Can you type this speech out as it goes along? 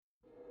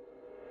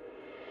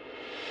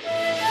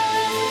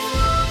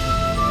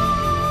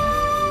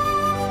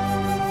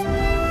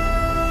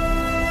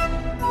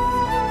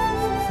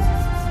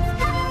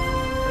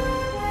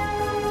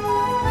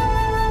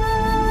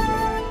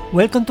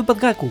Welcome to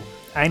Podgaku.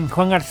 I'm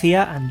Juan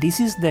Garcia and this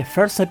is the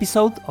first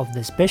episode of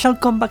the special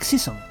comeback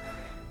season.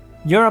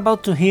 You're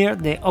about to hear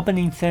the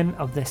opening theme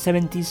of the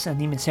 70s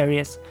anime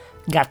series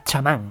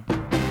Gatchaman.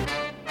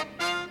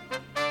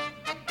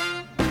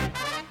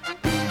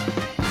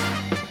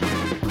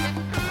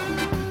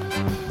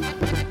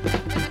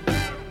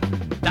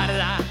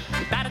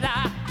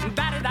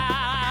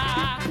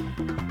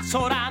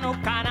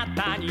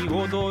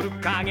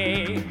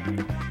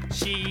「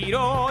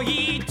白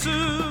い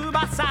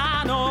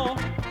翼の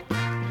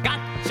ガ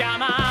ッチャ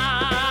マ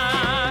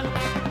ン」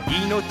「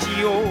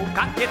命を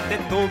かけて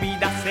飛び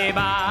出せ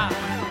ば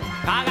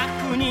科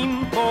学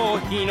忍法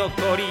火の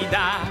鳥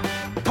だ」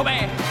「飛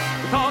べ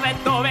飛べ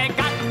飛べ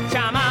ガッチ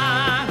ャ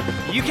マン」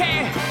「行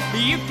け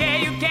行け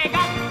行けガ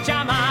ッチ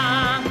ャ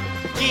マン」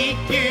「地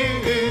球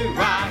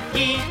は一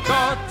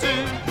つ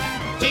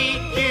地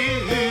球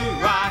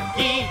は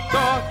一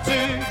つ」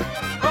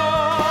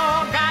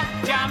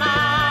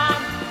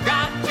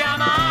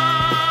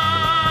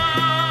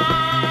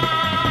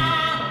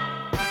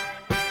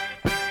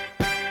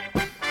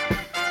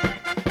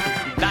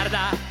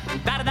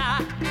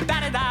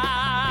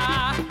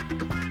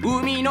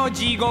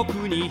地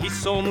獄に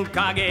潜む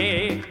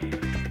影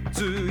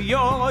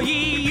強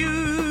い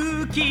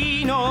勇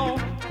気の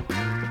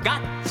ガ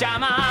ッチャ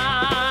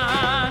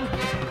マン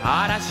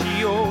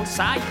嵐を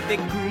裂いて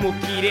雲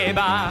切れ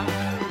ば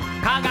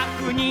科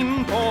学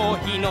忍法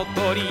火の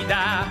鳥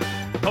だ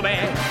飛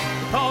べ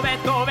飛べ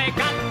飛べ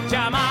ガッチ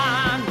ャマ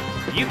ン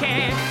行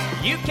け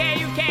行け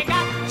行けガ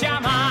ッチャ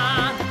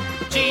マン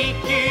地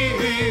球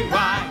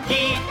は一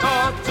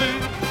つ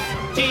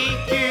地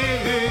球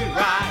は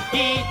一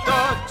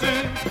つ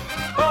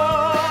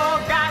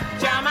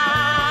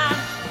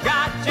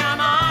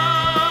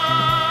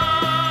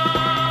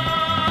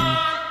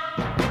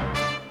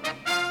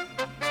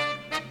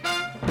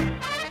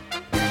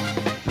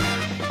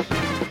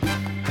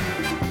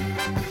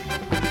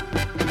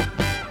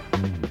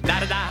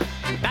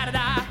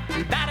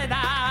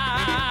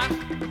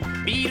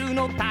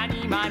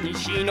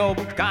忍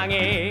ぶ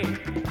影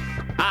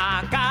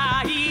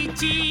赤い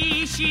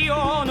血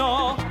潮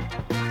の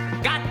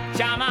ガッ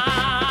チャマ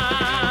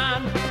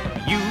ン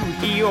夕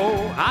日を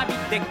浴び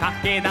て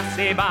駆け出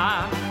せ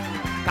ば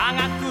科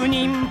学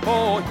忍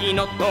法火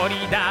の鳥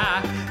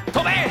だ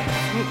飛べ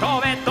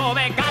飛べ飛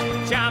べガ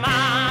ッチャマ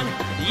ン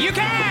行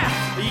け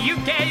行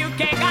け行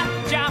けガ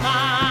ッチャ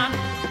マン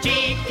地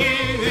球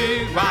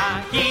は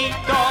一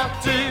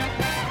つ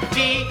地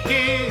球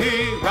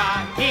は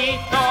一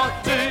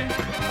つ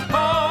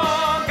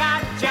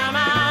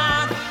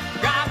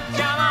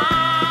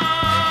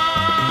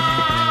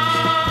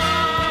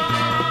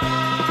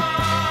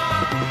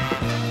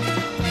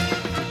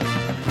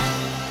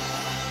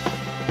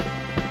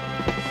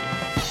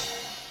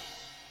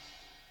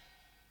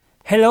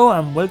Hello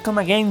and welcome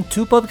again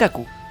to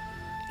Podgaku.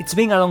 It's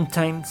been a long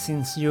time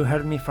since you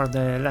heard me for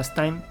the last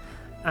time,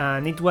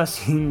 and it was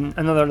in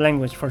another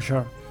language for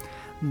sure.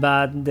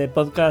 But the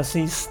podcast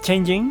is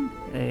changing.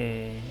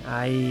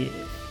 I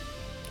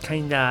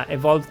kinda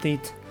evolved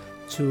it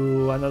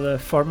to another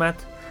format,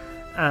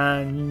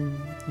 and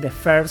the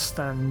first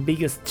and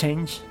biggest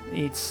change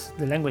is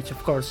the language,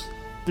 of course.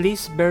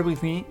 Please bear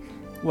with me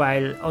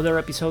while other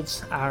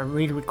episodes are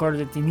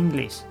re-recorded in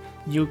English.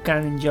 You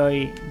can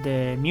enjoy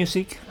the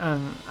music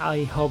and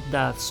I hope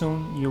that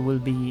soon you will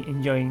be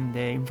enjoying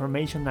the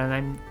information that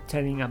I'm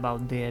telling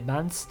about the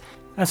bands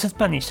as a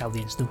Spanish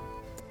audience do.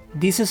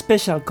 This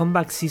special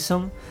comeback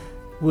season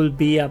will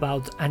be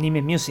about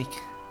anime music,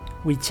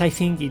 which I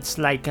think it's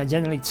like a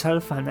genre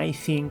itself and I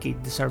think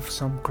it deserves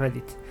some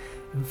credit.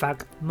 In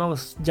fact,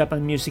 most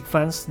Japan music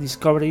fans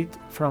discovered it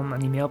from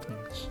anime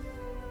openings.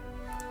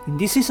 In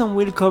this season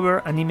we'll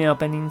cover anime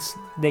openings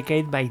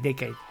decade by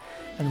decade,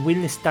 and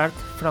we'll start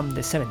from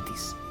the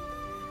 70s.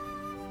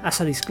 As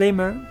a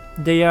disclaimer,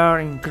 they are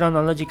in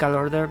chronological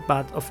order,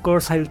 but of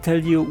course I'll tell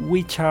you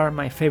which are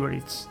my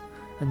favorites,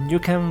 and you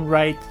can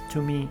write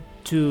to me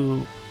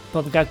to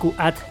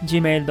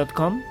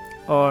podgaku@gmail.com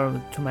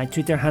or to my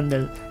Twitter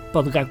handle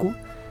podgaku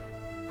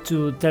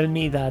to tell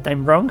me that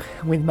I'm wrong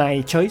with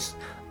my choice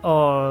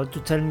or to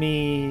tell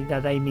me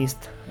that I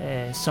missed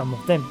some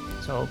of them,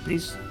 so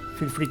please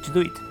feel free to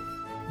do it.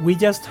 We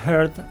just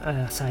heard,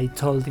 as I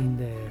told in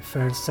the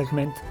first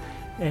segment,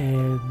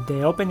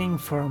 the opening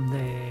from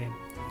the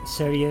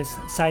series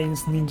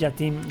Science Ninja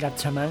Team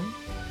Gatchaman,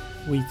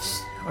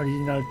 which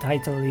original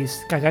title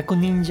is Kagaku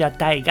Ninja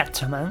Tai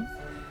Gatchaman,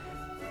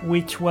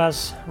 which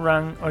was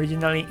run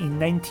originally in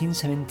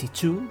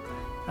 1972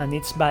 and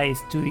it's by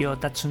Studio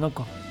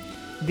Tatsunoko.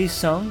 This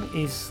song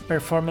is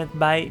performed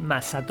by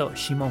Masato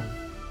Shimon.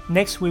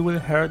 Next we will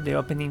hear the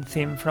opening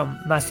theme from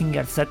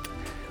Mazinger Z,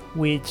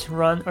 which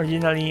ran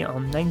originally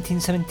on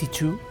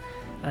 1972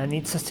 and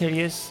it's a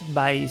series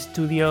by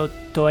Studio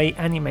Toei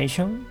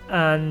Animation,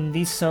 and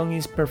this song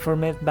is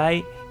performed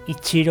by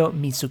Ichiro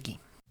Mizuki.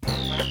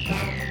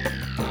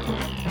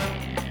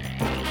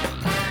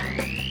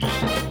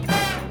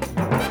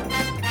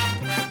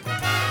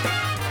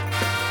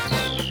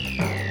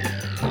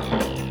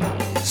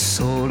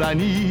 空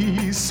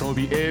ににそ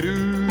びえ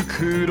る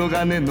黒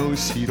金の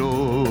城、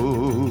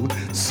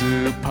ス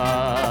ー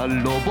パ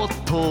ーロボ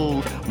ッ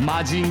ト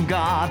マジン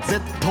ガー Z、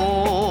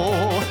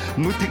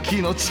 無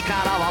敵の力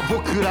は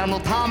僕らの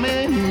た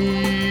め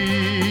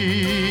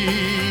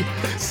に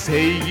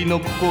正義の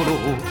心を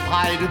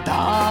パイル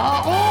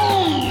ダウ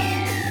ン、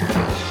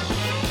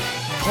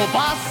飛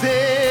ば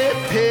せ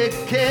鉄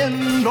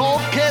拳ロ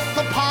ケッ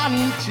トパ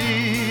ン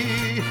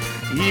チ、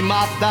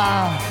今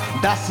だ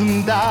出す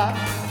んだ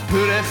プ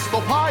レスト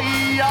ファ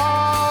イヤ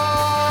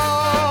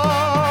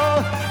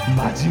ー、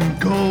マジン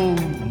ゴ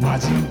ーマ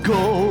ジン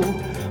ゴ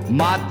ー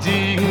マ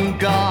ジン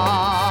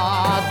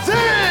ガー Z。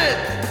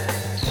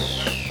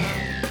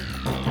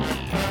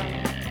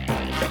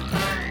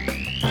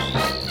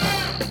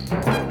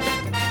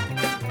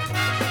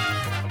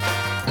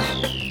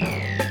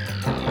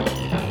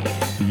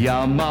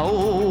山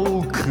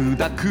を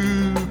砕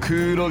く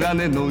黒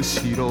金の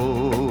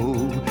城、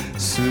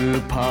ス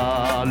ー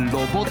パーロ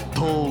ボッ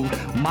ト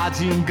マ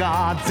ジン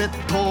ガー Z、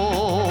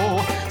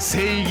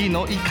 正義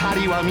の怒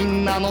りはみ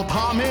んなの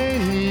ため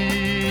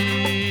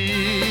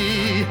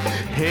に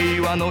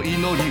平和の祈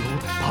りを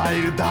パ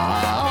イルダウ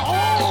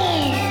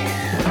ン、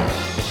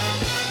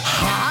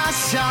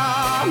発射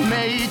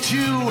命中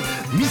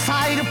ミ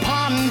サイル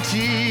パン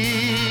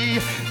チ、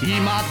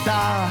今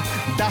だ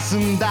出す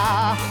ん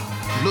だ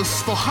ル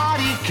ストハ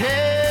リケ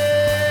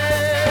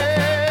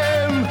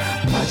ーン、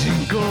マジ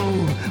ンゴー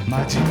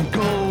マジンゴ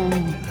ー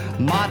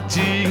マジ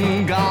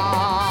ン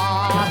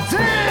ガー Z。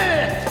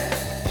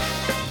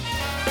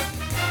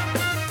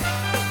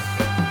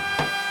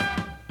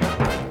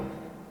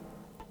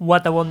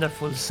 What a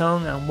wonderful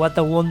song and what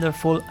a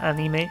wonderful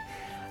anime.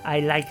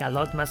 I like a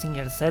lot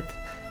Mazinger Z,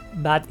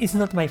 but it's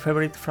not my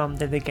favorite from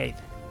the decade.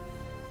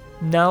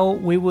 Now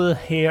we will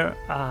hear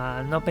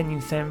an opening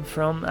theme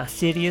from a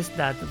series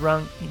that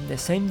ran in the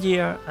same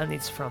year, and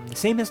it's from the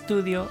same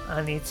studio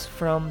and it's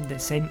from the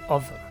same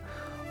author.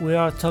 We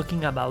are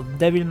talking about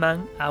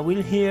Devilman. I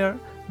will hear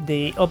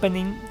the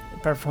opening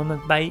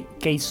performed by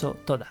Keizo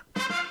Toda.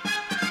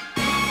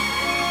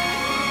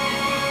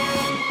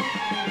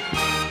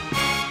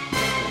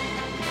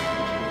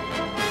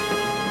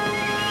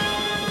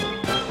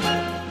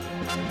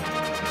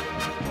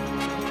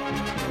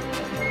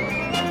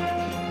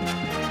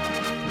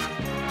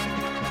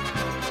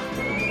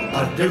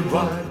 あれ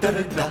は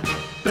誰だ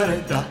誰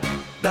だ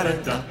誰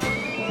だ、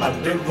あ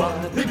れは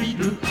デビ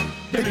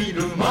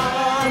ルマ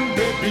ン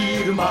デ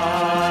ビルマ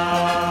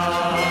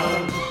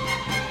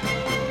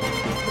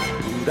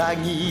ン、裏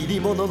切り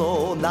者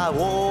の名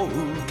を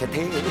受け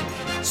て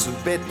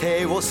全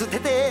てを捨て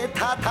て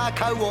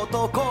戦う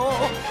男、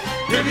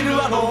デビル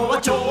アロー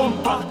は超音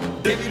波、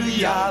デビル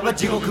イヤーは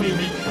地獄耳、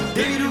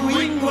デビルウ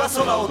ィングは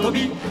空を飛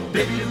び、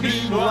デビルビ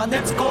ームは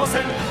熱光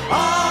線、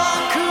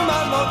悪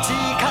魔の力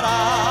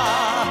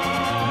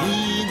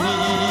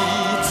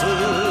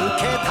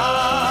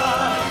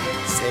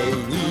正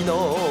義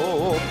の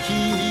ヒ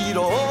ー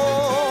ロ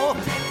ー、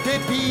デ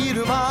ビ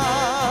ルマ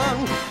ン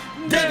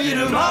デビ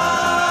ルマン、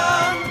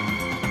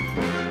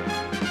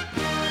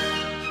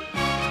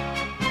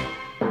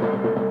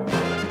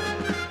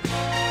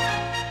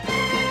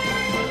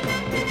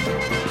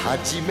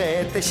初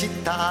めて知っ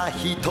た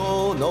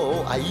人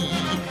の愛、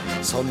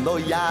その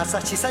優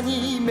しさ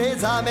に目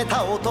覚め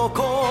た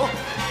男、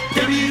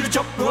デビルチ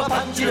ョップは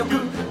パンチ力、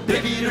デ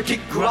ビルキッ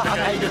クは破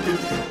壊力、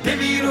デ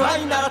ビル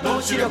愛なら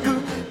投資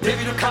力、デ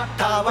ビルカッ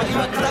ターは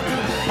岩砕く、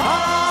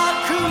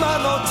悪魔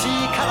の力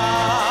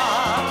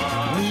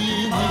身に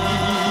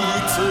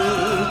つ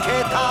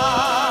け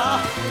た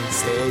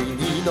正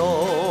義の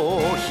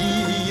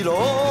ヒーロ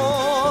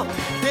ー、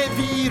デ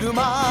ビル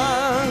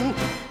マン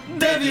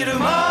デビル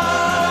マン。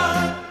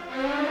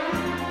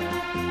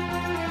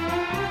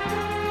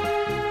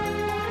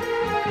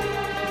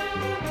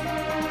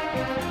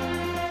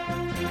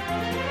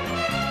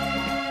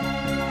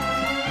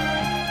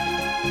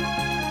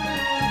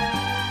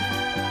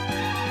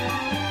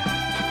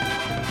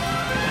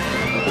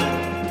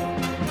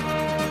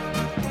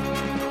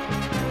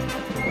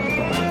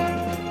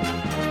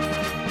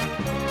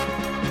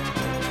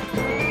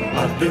あ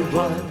れ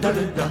は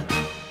誰だ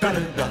誰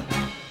だ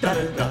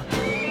誰だ、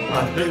あ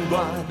れ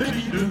はデ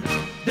ビ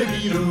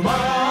ル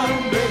マン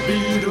デビ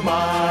ルマ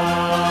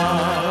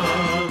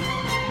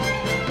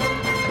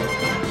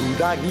ン、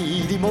裏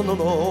切り者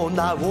の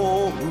名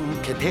を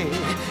受けて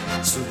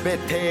全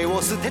て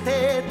を捨て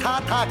て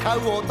戦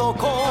う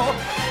男、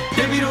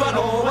デビルア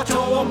ローは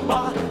超音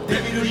波、デ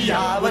ビルイ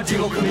ヤーは地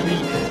獄耳、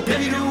デ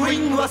ビルウ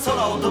ィングは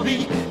空を飛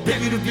び、デ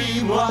ビルビ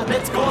ームは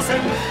熱光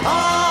線、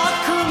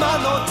悪魔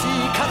の力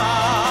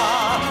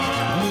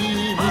身に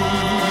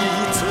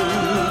つ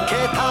け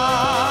た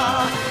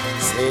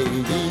正義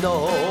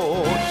の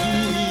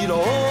ヒーロ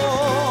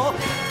ー、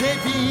デ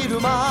ビル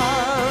マ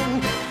ン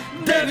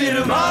デビ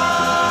ルマン。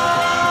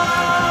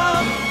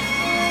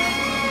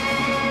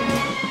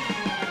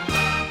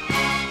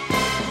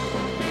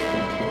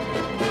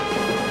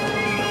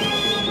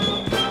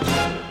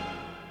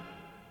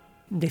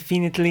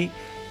Definitely,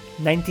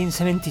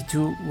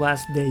 1972 was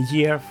the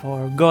year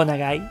for Go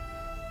Nagai.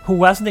 who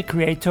was the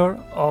creator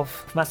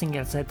of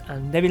Mazinger Z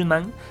and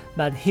Devilman,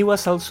 but he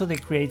was also the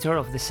creator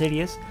of the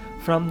series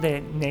from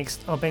the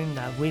next opening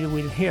that we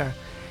will hear.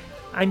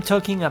 I'm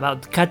talking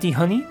about Katy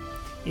Honey.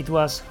 It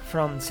was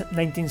from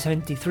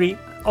 1973,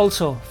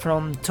 also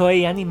from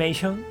Toei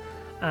Animation,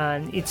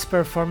 and it's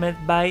performed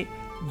by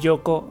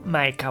Yoko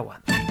Maekawa.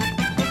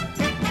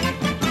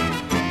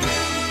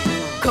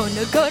 この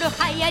頃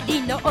流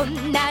行りの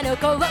女の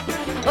子を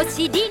お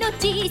尻の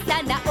小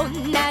さな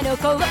女の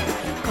子をこ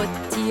っ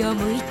ちを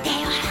向いて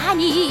よハ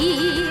ニ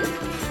ー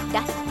だ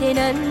って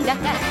なんだ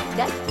か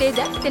だって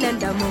なん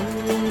だもん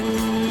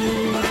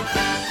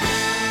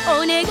お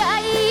願い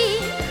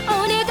お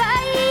願い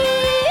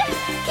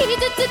傷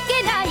つ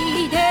けな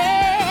いで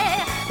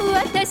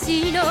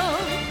私の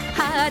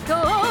ハート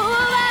は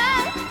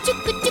チュ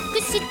クチュク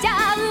しち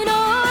ゃうの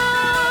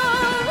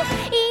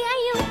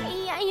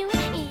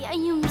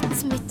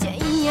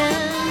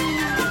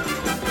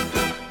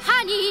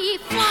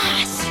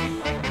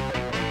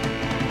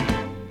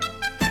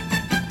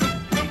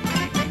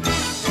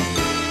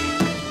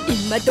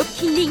今時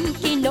人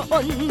気の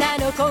女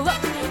の子を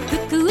ぷ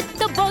くっ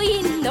とボ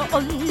インの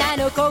女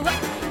の子をこ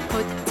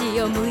っ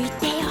ちを向い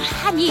てよ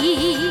ハニ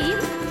ー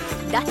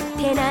だっ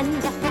てな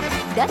んだか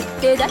だっ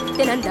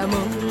てなんだもん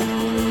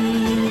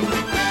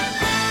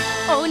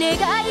お願いお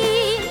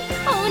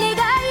願い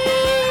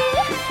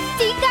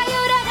近寄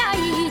らな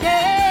いで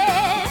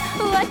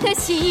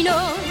私の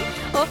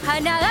お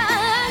花が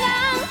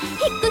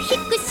ヒクヒ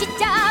クし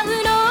ちゃうの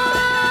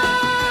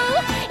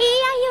い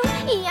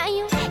や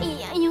よ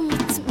見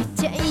つめ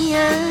ちゃいや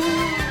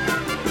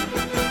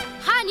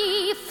ハニ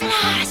ーフラ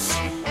ッシ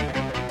ュ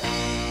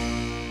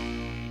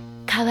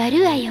変わ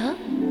るわよ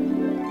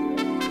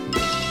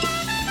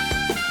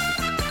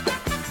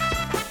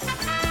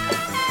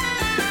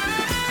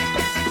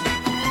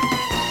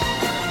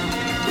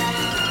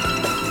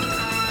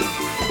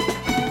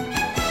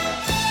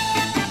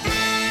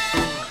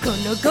こ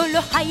の頃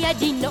流行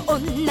りの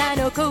女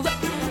の子は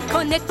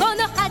子猫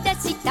の肌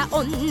した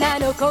女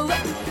の子は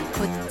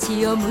こっ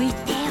ちを向い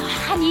てよ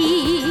ハニ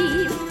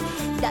ー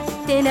だっ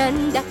てな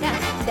んだか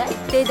だっ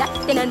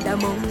てなんだ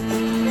もん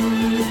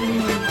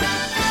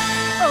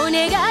お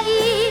願い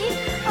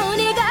お願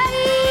い追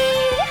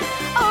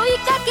い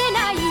かけ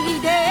ない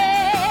で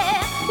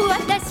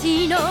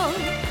私の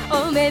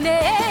お目目が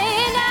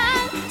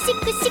シ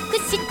クシク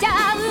しちゃ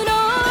うの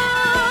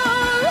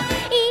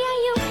いや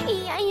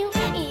よ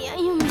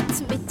見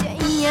つめちゃい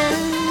や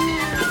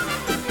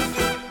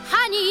ハ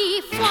ニ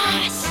ーフラ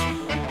ッシュ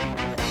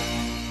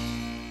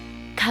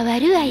変わ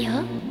るわ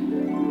よ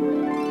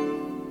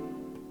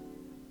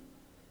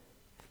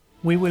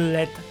We will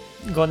let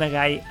Go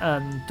Nagai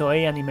and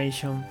Toei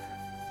Animation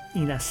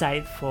in a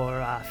side for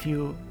a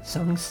few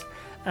songs,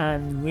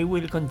 and we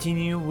will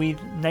continue with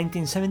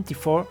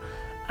 1974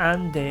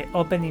 and the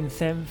opening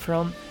theme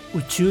from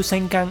Uchu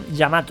Senkan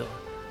Yamato.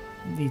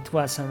 It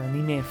was an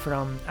anime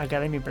from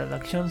Academy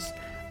Productions,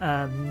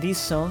 and this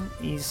song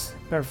is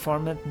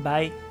performed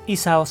by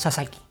Isao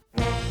Sasaki.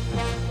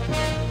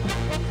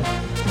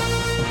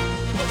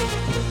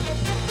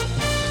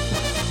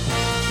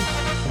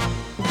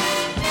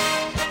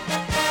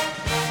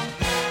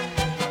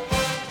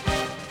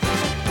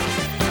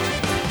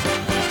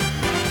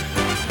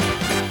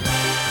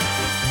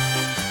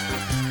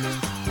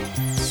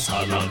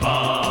 さら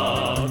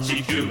ば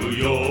地球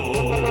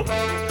よ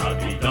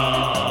旅立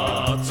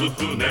つ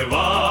船は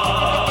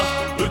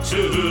宇宙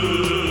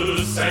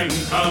戦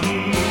艦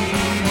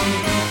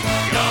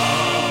ヤ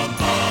マ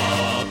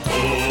ト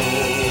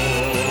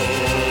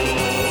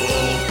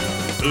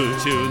宇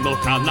宙の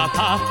彼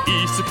方イ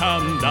スカ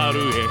ンダル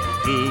へ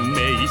運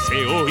命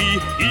背負い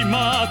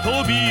今飛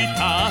び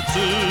立つ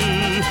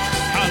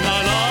必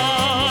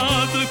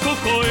ずこ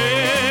こへ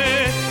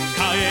帰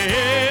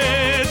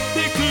って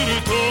くる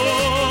と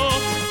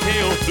手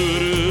を振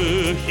る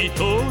人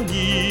に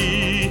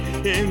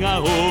笑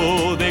顔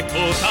で答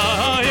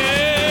え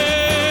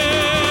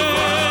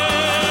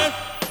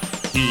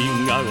銀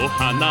河を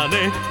離れ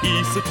イ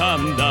スカン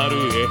ダル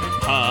へ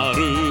はる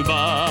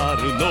ば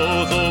る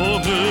望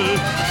む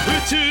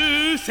宇宙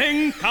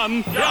戦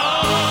艦ヤ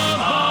マ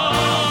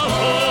ト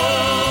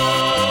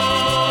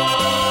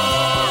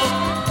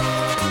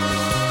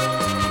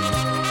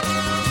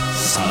さ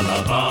ら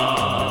ば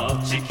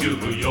地球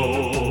よ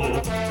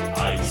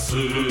愛する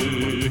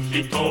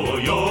人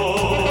よ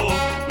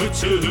宇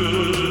宙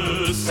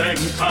戦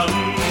艦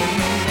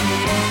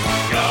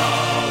ヤ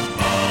マ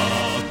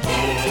ト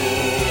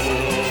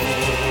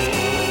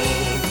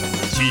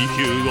地球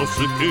を救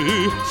う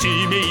使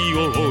命を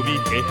帯び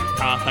て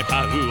戦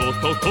う男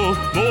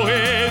燃え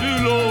る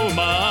ロ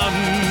マン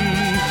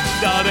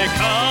誰か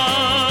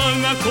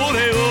がこれ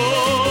を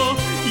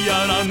や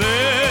らね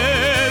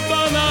ば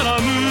なら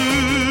ぬ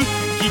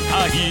機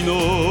械の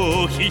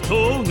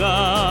人が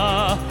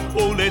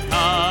俺た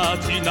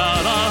ちな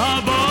ら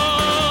ば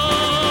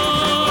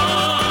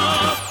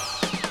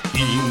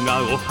銀河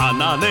を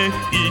離れ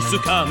イス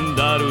カン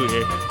ダル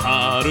へ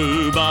は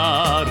る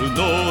ばる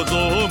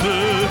望む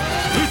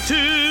宇宙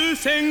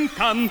戦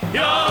艦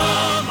ヤ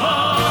マ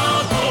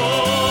ト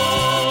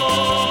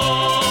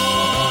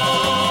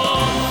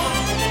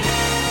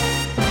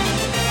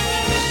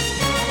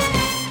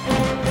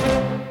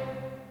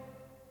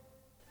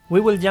We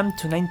will jump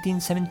to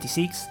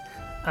 1976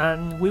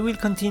 and we will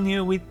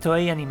continue with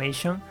Toei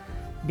Animation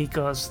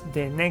because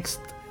the next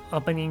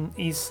opening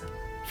is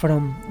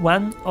from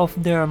one of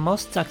their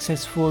most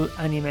successful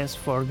animes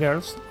for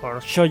girls, or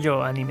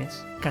shoujo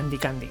animes, Candy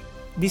Candy.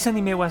 This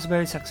anime was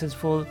very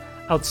successful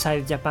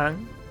outside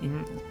Japan,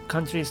 in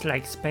countries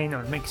like Spain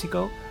or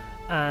Mexico,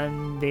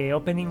 and the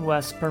opening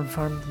was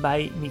performed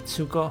by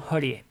Mitsuko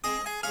Horie.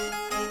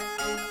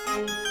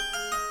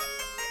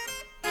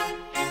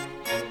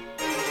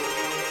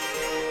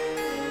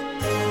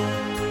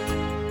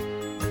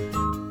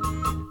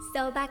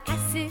 そばか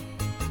す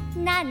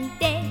なん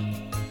て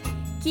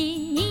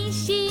気に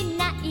し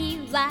ない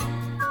わ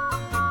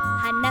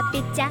花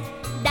ぺちゃ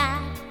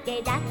だ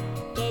けだっ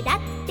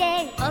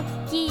てお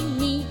気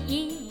に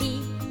入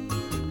り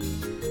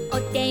お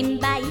てん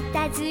ばい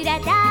たずら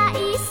大好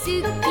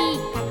きか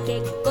け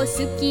っこ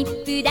スキッ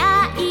プ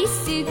大好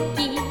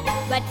き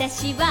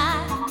私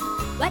は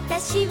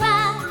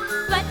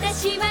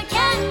キャ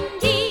ン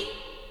ディ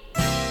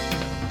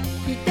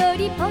一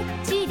人ぽっ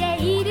ち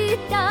でいる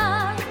と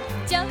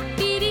ちょっ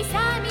ぴり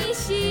寂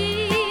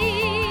しい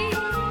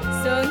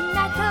そん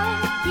な時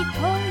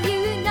こう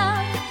いうの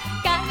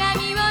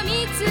鏡を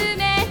見つ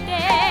めて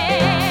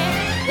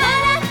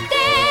笑っ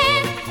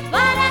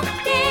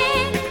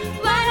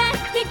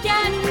てキ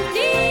ャンデ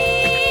ィ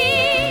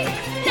ー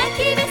泣き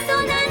べそ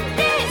なんて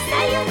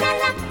さよなら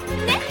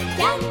ね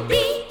キャンディ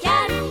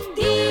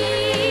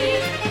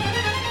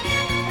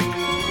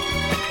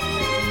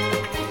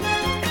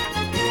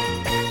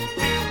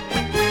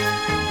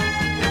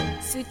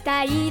ース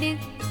タイル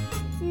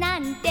な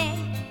んて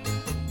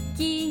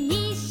気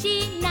に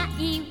しな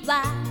い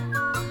わ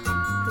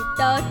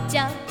太っち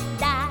ょ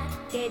だ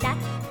って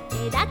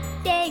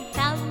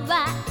か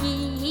わ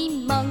いい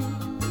もん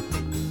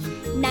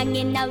投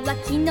げ縄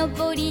木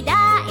登り大好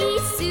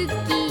き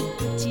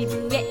口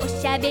笛お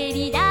しゃべ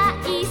り大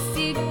好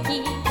き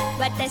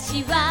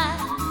私は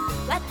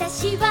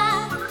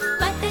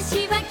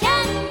キ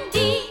ャンデ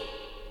ィ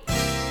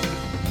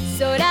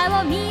空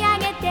を見上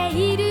げて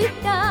いる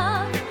と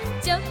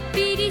ちょっ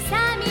ぴり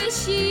寂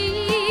しい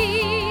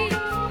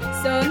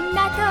そん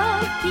な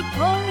時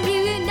こう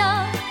いうの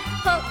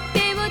ほっ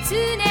ぺをつ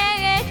ね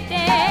って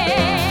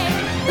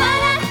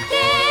笑って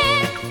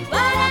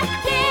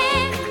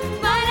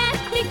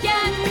キャン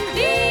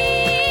ディ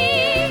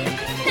ー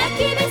泣き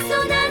べそ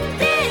なん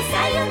て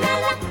さよな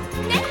ら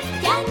ね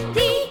キャンデ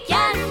ィ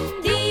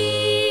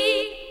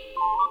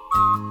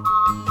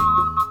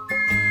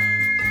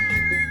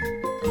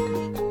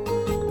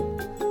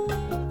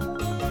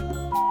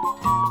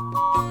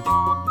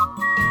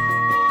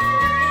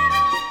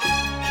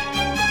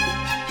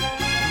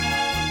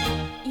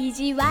意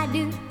地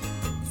悪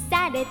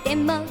されて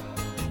も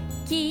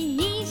気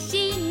に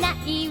しな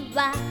い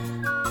わ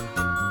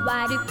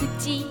悪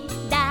口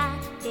だ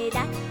って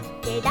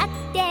へっ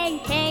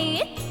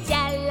ち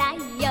ゃらよ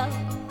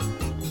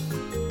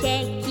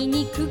敵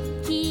にク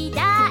ッキー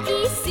大好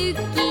き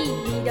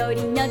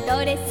緑の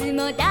ドレス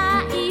も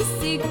大好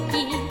き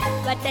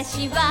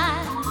私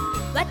は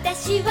キ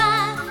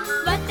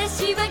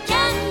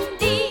ャン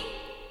ディ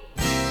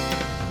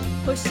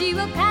星を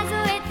数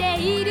え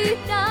ている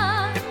と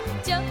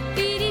ちょっ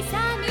ぴり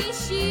寂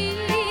しい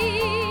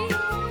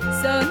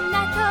そんな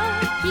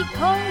時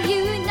こう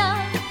いうの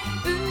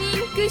ウイン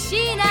ク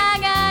しな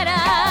がら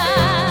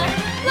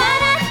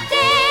笑って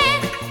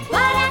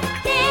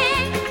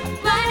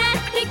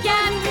キ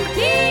ャン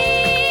ディ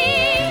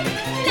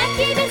泣き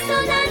べそ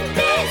なん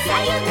てさ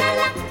よな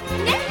ら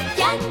ね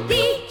キャンディ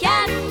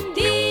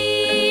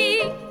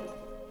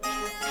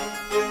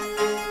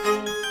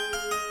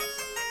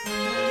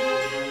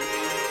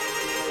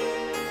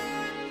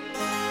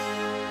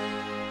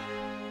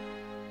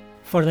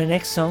For the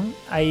next song,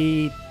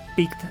 I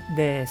picked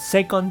the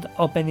second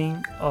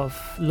opening of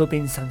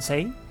Lupin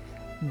Sensei.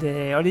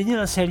 The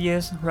original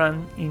series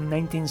ran in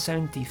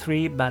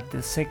 1973, but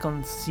the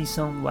second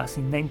season was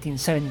in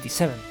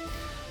 1977.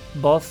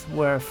 Both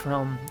were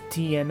from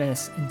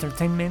TMS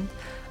Entertainment,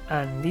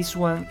 and this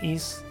one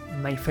is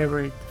my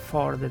favorite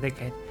for the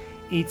decade.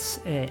 It's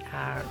a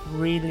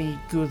really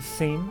good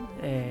theme,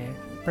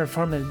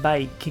 performed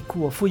by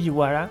Kikuo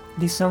Fujiwara.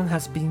 This song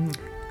has been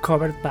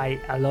covered by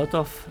a lot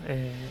of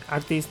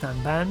artists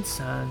and bands,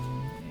 and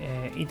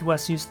it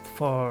was used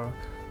for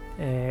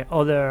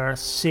other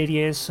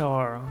series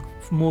or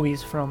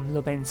movies from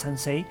Lupin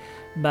Sensei,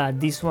 but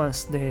this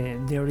one's the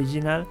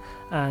original,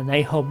 and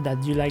I hope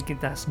that you like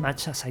it as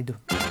much as I do.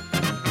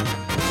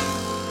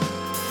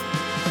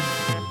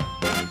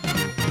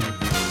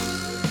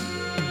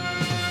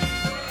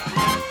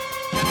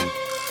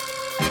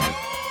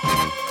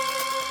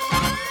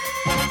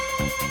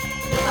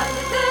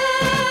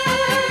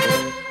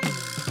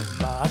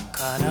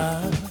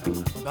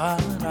 バ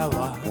ラ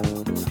は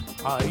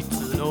あい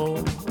つの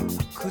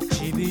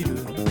唇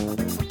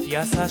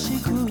優し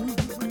く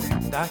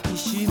抱き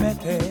しめ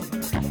て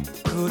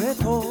くれ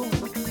と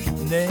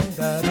願う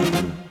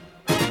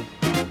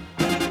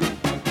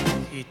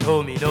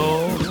瞳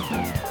の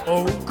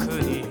奥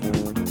に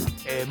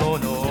獲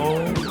物を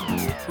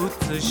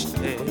映し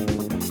て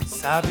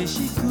寂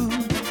しく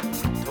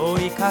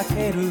問いか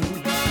ける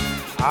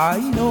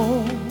愛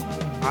の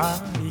あ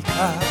り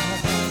か。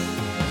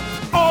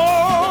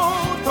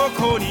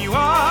男に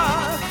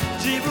は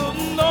自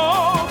分の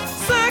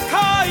世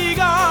界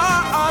が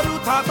ある。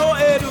例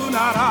える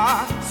な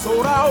ら空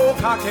を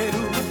かける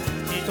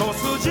一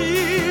筋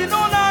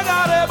の流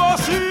れ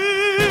星。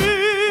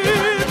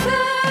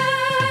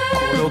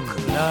孤独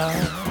な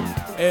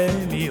笑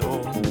みを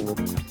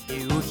夕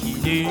日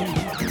に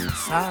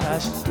さら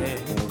して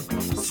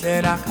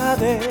背中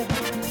で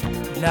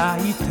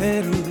泣い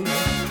てる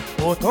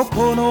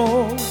男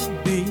の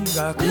美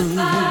学。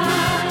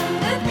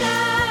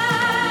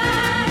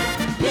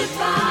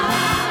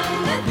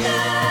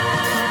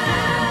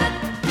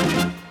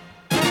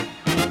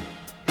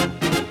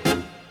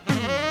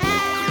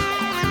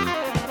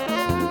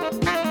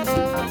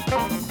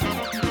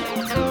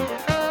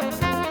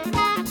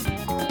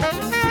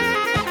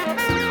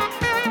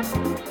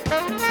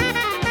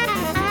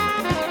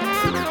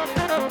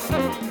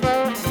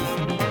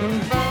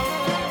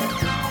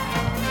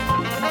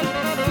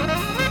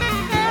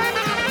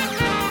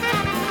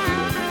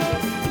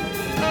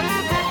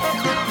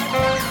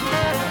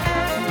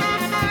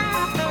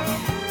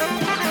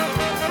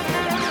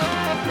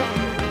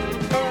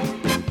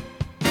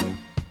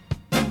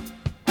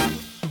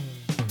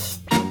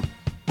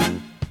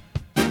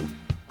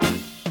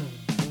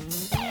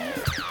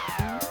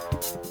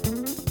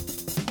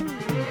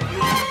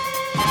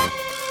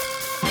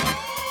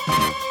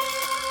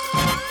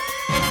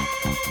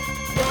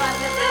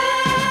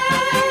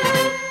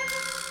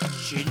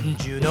真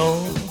珠の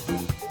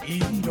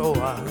色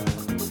は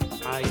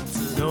あい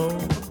つの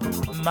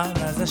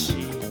眼差し。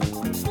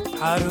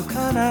遥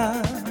かな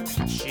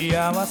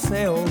幸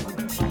せを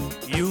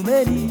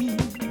夢に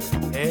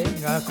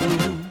描く。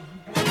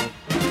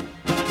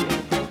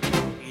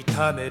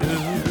痛める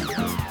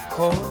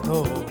こ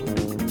とを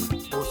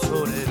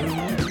恐れる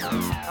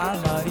あ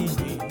まりに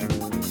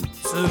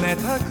冷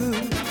たく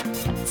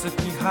突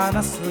き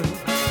放す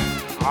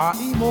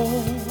愛も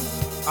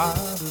あ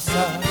るさ。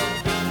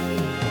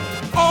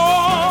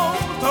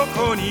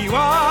男に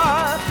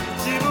は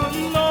自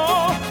分の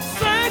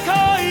世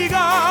界が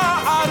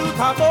ある。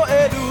例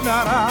えるな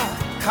ら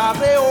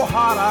風を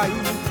払い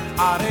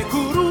荒れ狂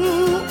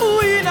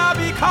いな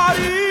光。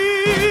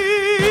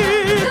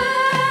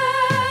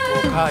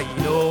都会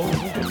の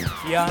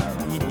闇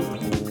に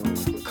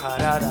体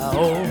を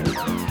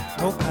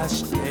溶か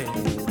して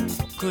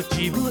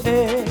口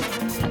笛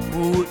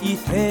吹い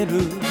てる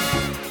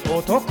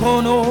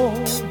男の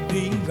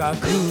美学。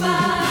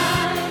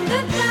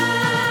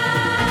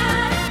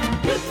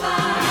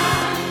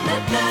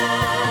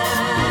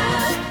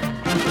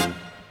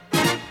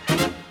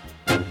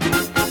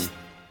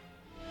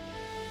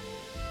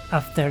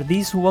After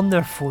this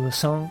wonderful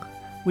song,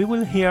 we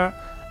will hear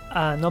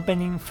an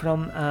opening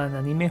from an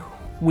anime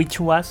which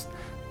was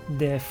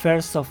the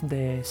first of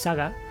the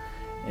saga.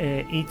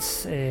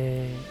 It's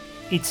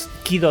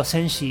Kido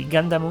Senshi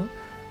Gandamu.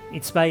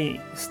 It's by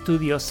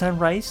Studio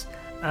Sunrise,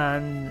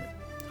 and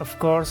of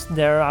course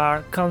there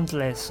are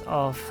countless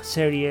of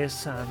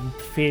series and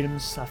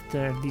films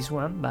after this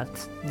one, but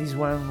this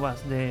one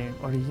was the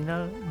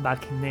original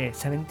back in the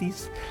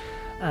 70s,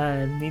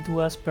 and it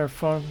was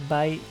performed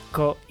by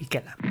Ko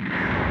Ikeda.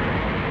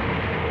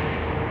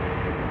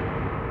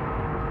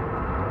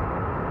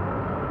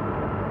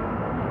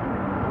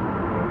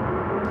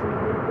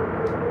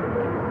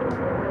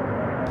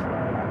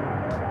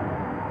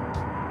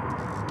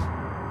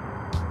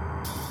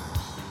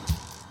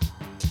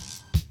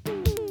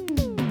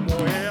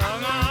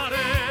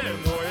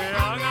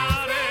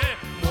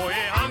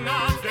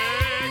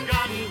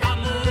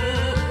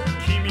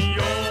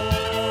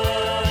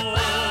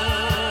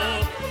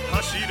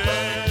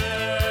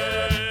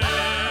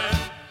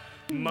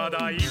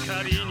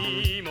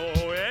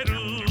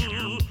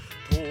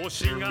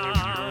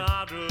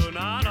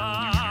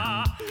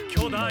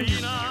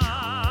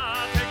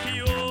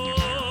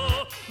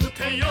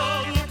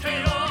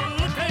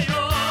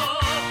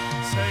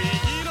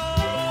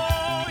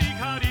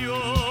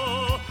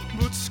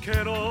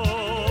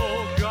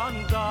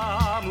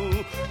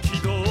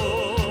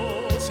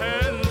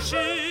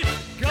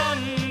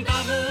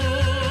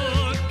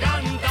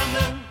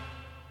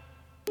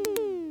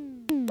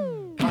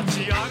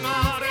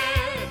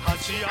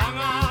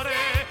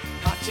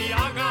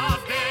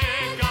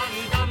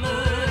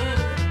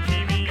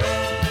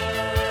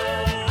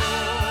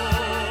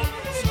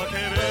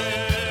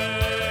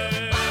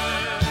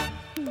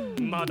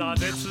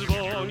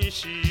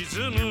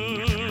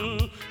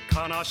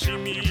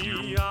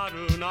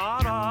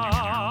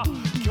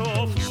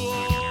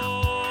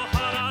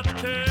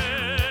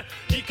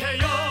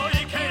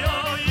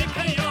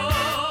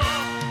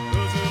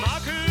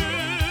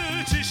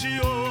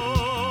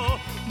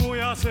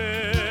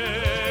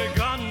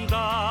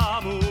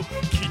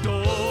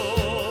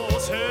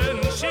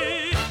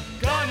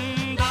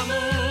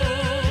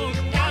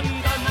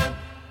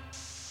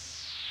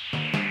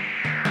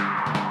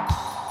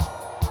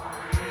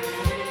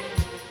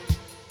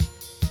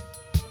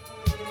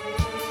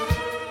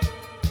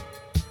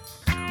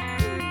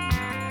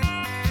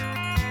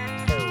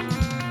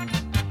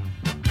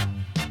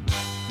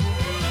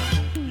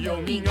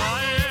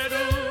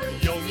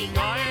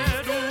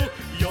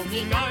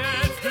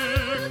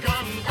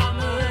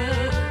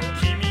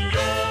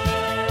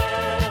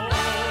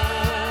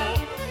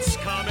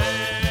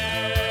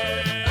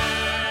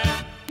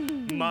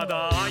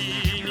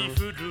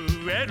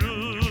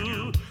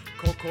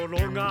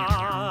 転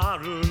が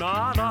る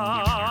な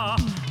ら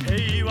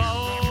平和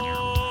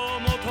を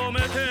求め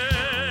て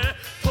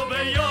飛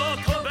べよ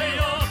飛べ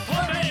よ飛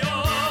べよ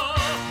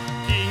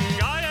銀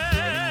河へ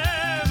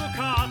向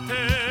かって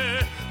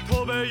飛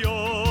べよ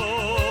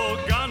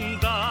ガン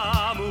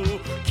ダム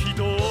機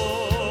動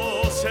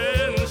戦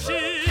士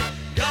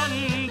ガ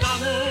ンダ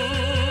ム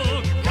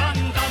ガン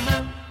ダ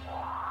ム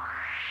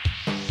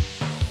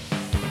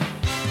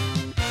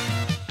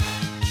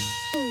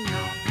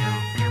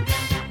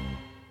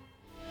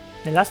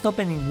The last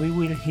opening we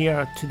will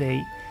hear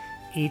today,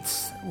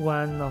 it's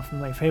one of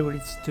my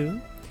favorites too.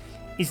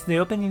 It's the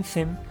opening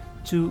theme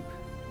to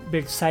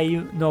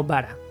Versailles no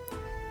Bara.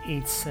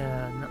 It's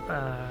a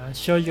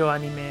shoujo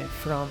anime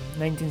from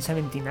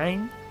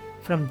 1979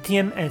 from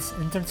TMS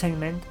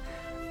Entertainment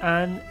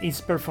and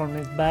is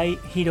performed by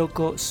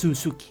Hiroko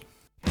Suzuki.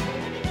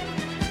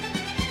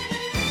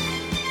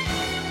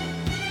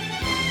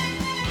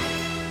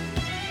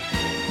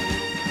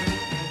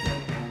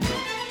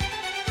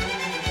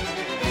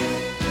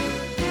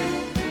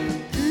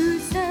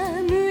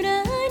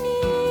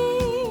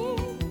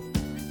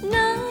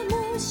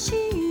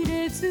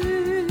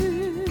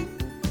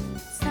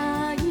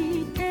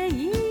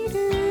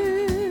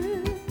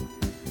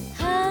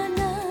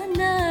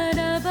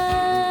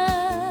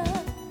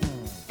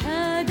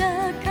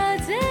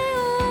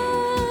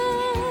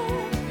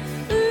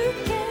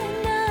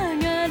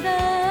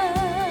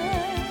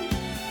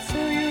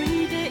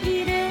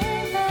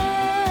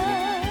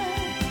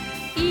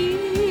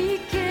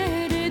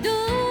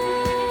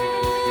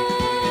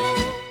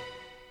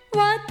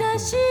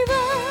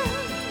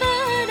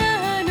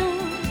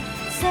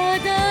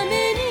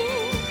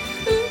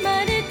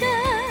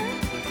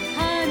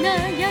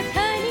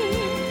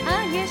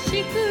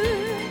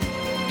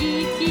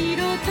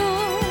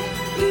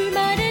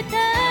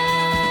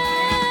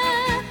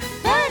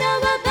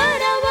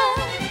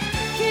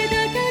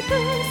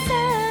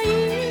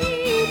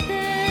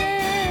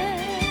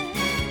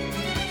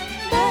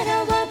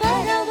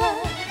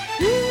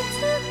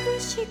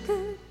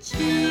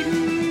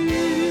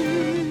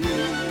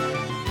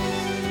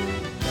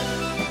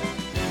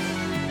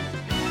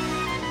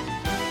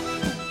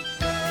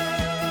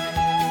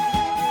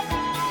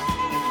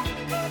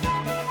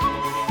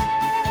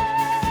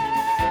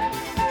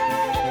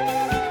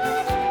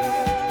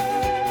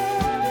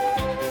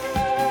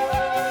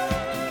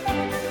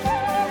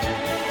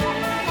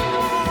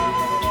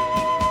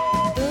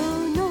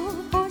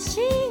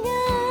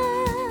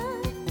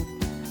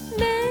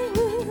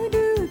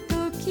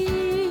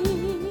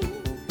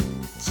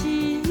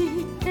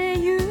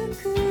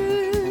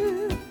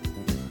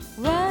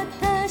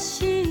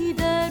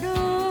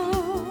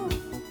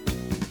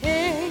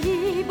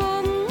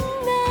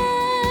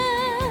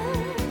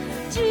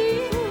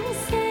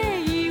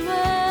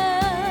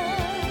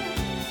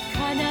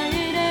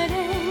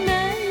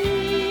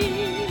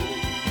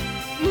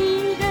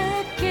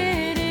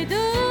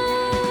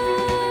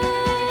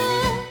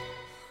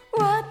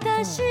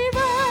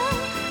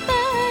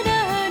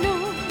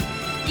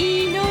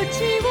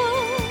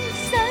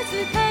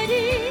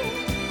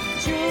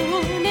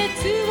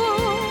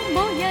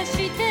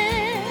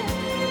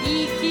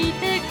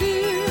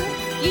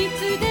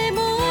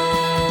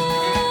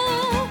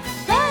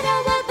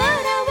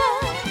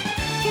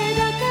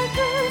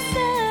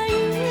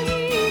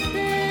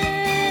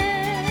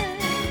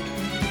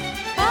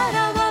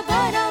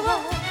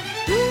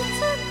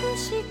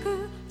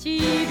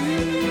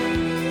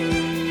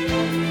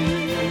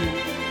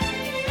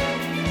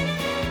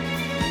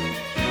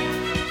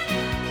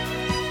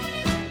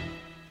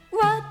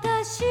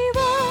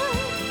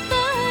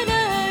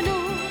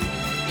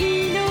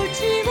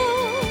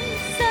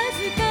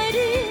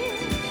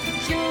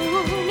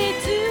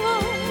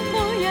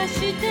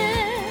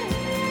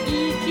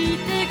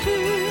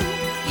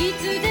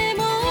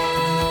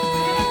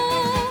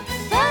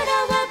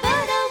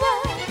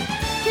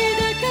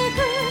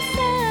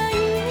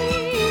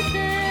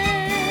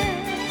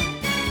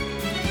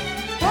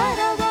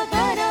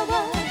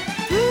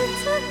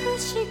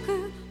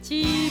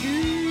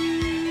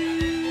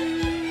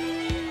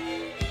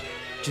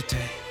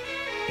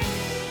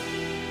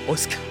 オ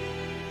スカー。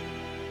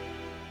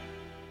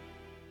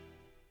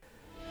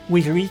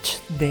 We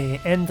reached the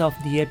end of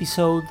the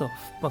episode of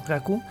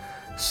Podgaku,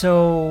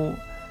 so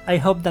I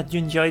hope that you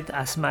enjoyed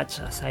as much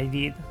as I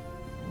did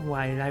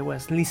while I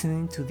was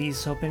listening to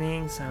these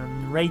openings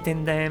and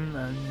rating them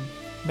and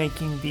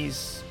making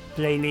this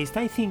playlist.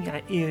 I think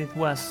it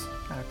was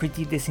a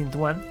pretty decent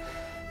one,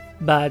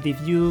 but if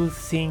you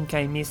think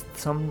I missed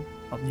some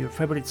of your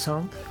favorite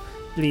songs,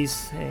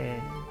 please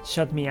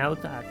shout me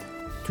out at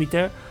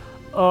Twitter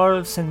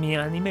or send me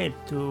an email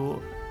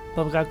to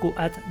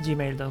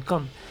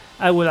podgaku@gmail.com.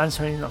 I will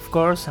answer it, of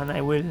course, and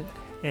I will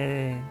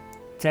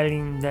tell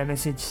in the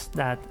message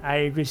that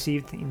I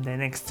received in the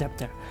next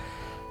chapter.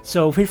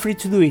 So feel free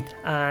to do it,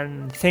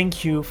 and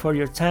thank you for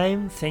your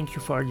time, thank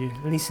you for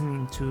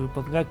listening to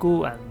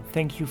Podgaku, and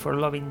thank you for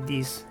loving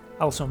this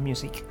awesome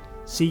music.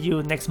 See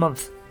you next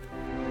month.